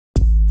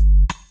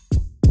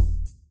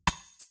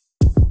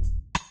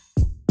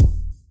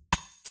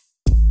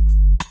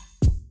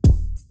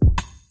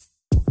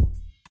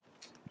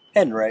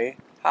Henry,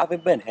 how have you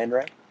been,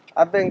 Henry?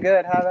 I've been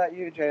good. How about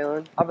you,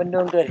 Jalen? I've been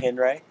doing good,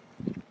 Henry.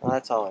 Well,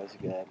 that's always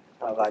good.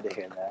 I'm glad to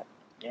hear that.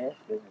 Yeah, it's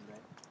good,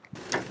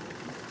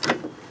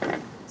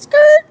 Henry.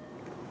 Skirt!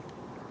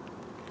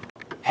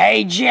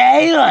 Hey,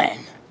 Jalen!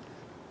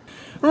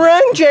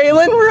 Run,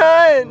 Jalen,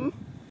 run!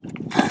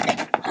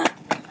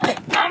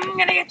 I'm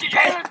gonna get you,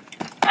 Jalen!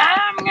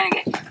 I'm gonna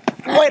get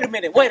you! Wait a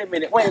minute.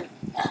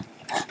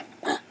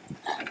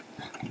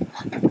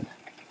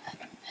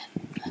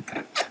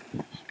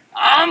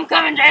 I'm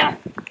coming, Jalen!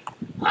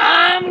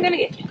 I'm gonna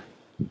get you.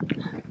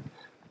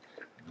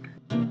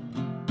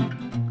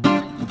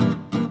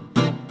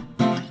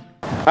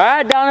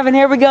 Alright, Donovan,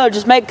 here we go.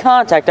 Just make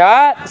contact,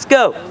 alright? Let's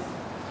go.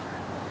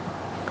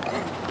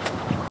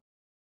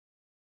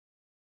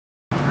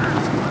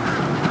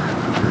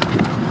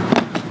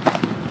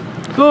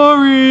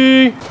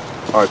 Sorry!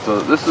 Alright, so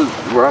this is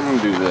where I'm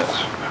gonna do this.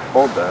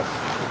 Hold that.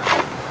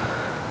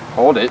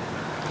 Hold it.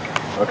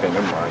 Okay,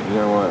 never mind. You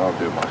know what? I'll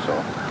do it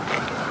myself.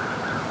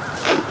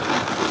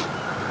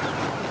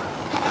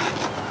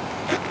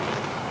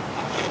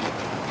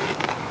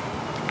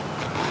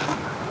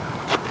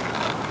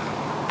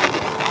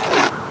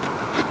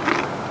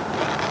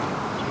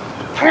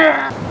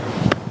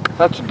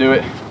 That should do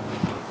it.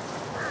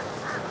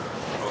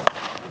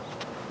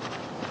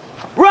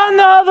 Run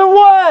the other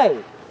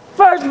way!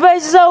 First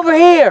base is over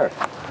here!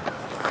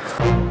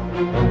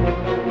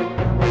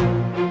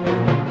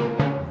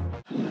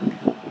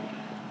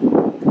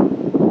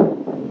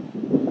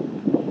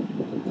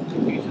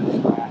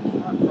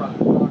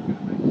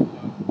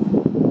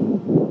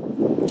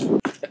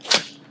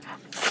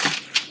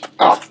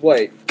 Oh,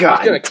 wait. God.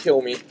 He's gonna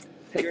kill me.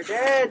 Hey, you're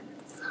dead.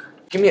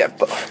 Give me that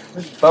boat.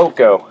 Where's the boat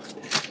go?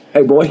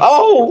 Hey, boy.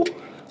 Oh!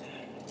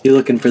 You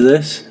looking for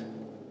this?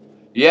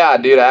 Yeah,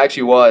 dude, I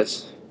actually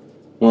was.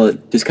 Well,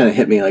 it just kind of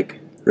hit me, like,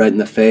 right in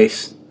the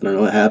face. I don't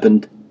know what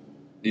happened.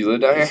 Do you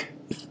live down here?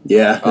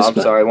 Yeah. Oh, I'm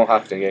sorry, I won't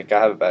have to get. I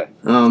have it back.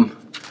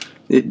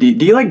 Do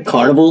you like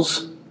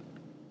carnivals?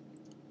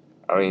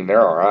 I mean,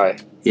 they're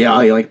alright.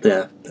 Yeah, you like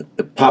the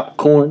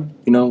popcorn,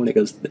 you know, when it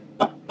goes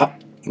pop, pop,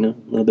 you know,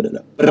 a little bit of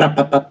that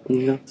pop, pop,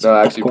 you know. No,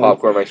 actually,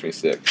 popcorn makes me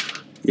sick.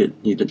 You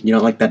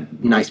don't like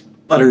that nice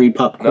buttery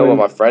popcorn? No, but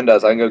my friend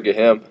does. I can go get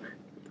him.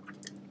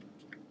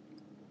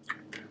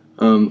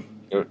 Can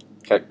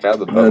I have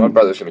the boat? My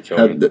brother's gonna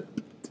kill me.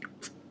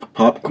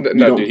 Popcorn?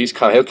 No, dude, he's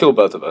coming. He'll kill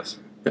both of us.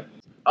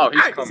 Oh,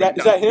 he's coming.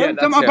 Is that him? Yeah,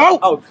 that's my boat.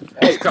 Oh,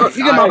 hey, You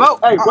get my boat.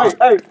 Hey, wait,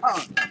 hey.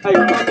 Hey,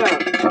 calm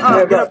down.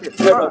 Hey, Get up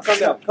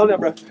here. Calm down,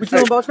 bro. We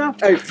stealing boats now?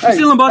 Hey, We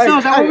stealing boats now?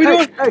 Is that what we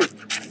doing? Hey,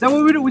 Is that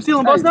what we do? We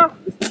stealing boats now?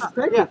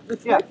 Yeah.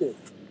 yeah,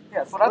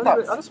 that's what I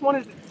thought. I just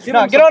wanted to give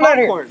No, him get some on out of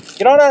here. popcorn.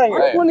 Get on out of I here.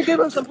 just wanted to give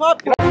him some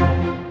popcorn.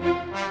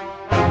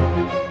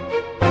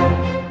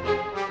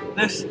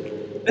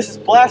 This is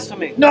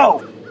blasphemy.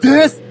 No,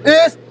 this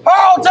is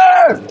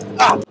Harleton!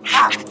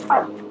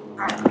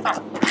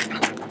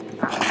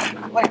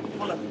 Wait,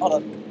 hold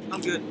up.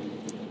 I'm good.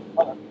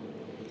 Hold up.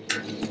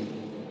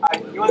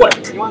 Alright, you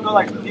wanna go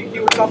like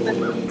DQ or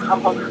something?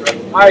 I'm hungry, bro.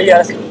 Alright,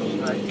 yes.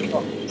 Alright,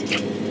 go.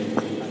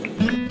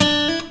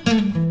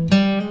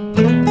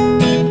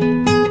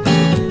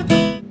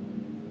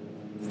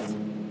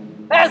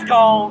 That's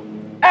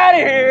gone. Out of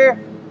here.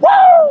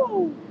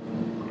 Woo!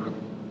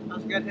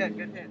 That's a good hit,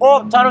 good hit.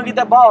 Oh, time to get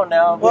that ball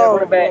now. Whoa,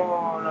 Put it back.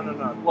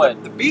 no.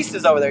 What? The beast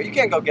is over there. You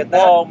can't go get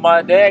that. Oh,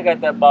 my dad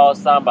got that ball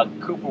signed by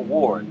Cooper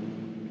Ward.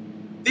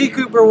 The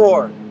Cooper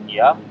Ward.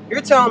 Yeah.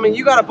 You're telling me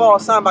you got a ball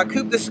signed by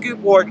Coop the Scoop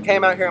Ward and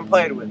came out here and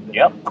played with it?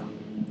 Yep.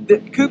 The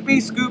Coopy,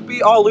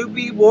 Scoopy, all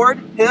loopy Ward?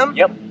 Him?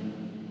 Yep.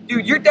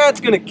 Dude, your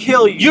dad's gonna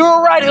kill you.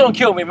 You're right, he's gonna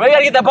kill me, but we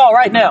gotta get that ball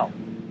right now.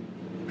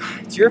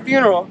 It's your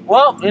funeral.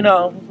 Well, you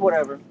know,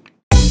 whatever.